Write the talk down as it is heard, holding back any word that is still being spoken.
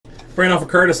Spraying off of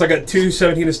Curtis, I got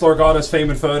 217 Historic Autos,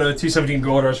 Fame and Photo, 217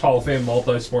 Gold Rush Hall of Fame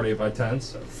Multi Sport 8x10s.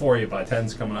 So 4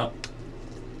 8x10s coming up.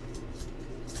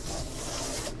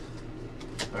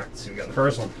 Alright, let's see what we got the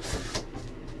first one.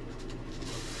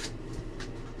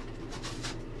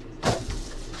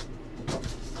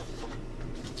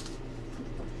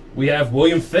 We have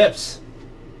William Phipps.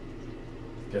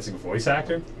 Guessing voice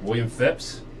actor? William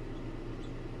Phipps.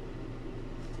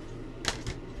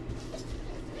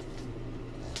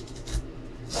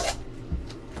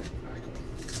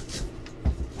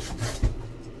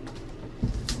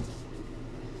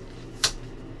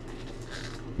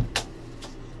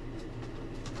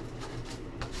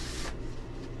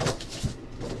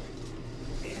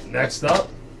 Next up,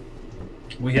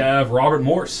 we have Robert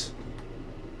Morse.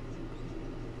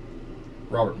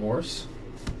 Robert Morse.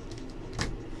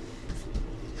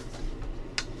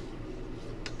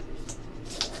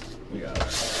 We got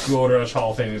Gold Rush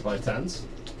Hall of Fame 8x10s.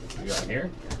 We got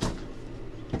here.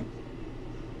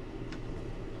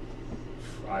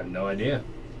 I have no idea.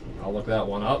 I'll look that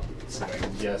one up. See if I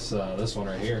can guess this one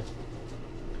right here.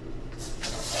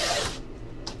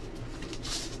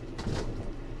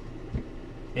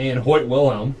 And Hoyt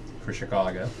Wilhelm for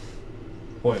Chicago.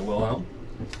 Hoyt Wilhelm.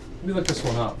 Let me look this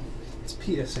one up. It's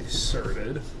PSA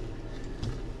certed.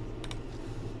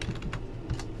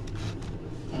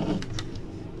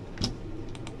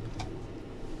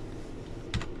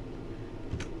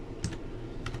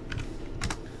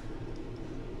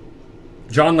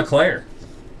 John LeClair.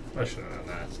 I should have known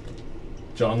that.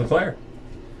 John LeClair.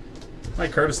 Hi,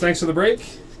 Curtis. Thanks for the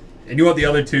break. And you want the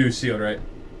other two sealed, right?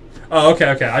 Oh, okay,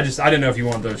 okay. I didn't know if you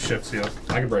want those shipped sealed.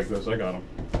 I can break those. I got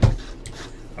them.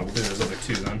 I will do those other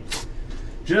two then.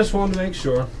 Just wanted to make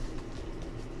sure.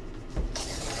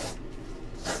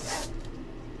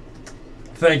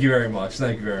 Thank you very much.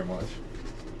 Thank you very much.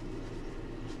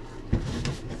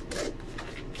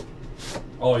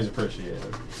 Always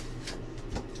appreciated.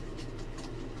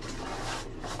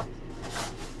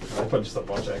 I put just a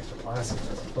bunch of extra plastic in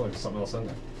there. I feel like there's something else in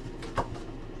there.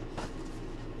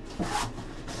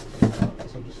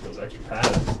 This one just feels extra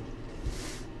padded.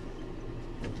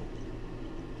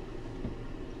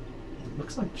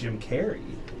 Looks like Jim Carrey,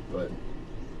 but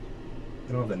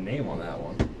I don't have the name on that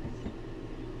one.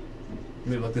 Let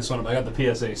me look this one up. I got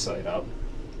the PSA site up.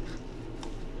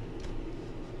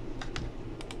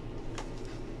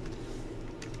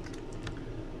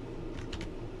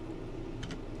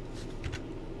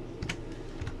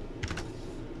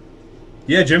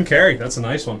 Yeah, Jim Carrey. That's a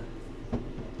nice one.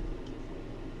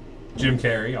 Jim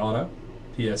Carrey, auto.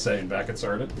 PSA and back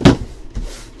inserted.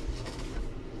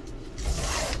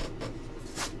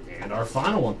 And our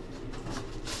final one.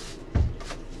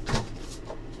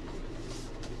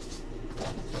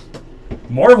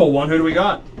 Marvel one, who do we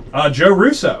got? Joe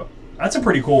Russo. That's a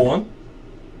pretty cool one.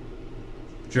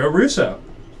 Joe Russo.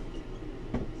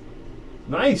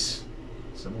 Nice.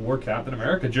 Civil War Captain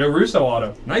America. Joe Russo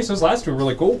auto. Nice. Those last two are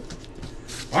really cool.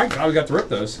 All right, glad we got to rip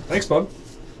those. Thanks, bud.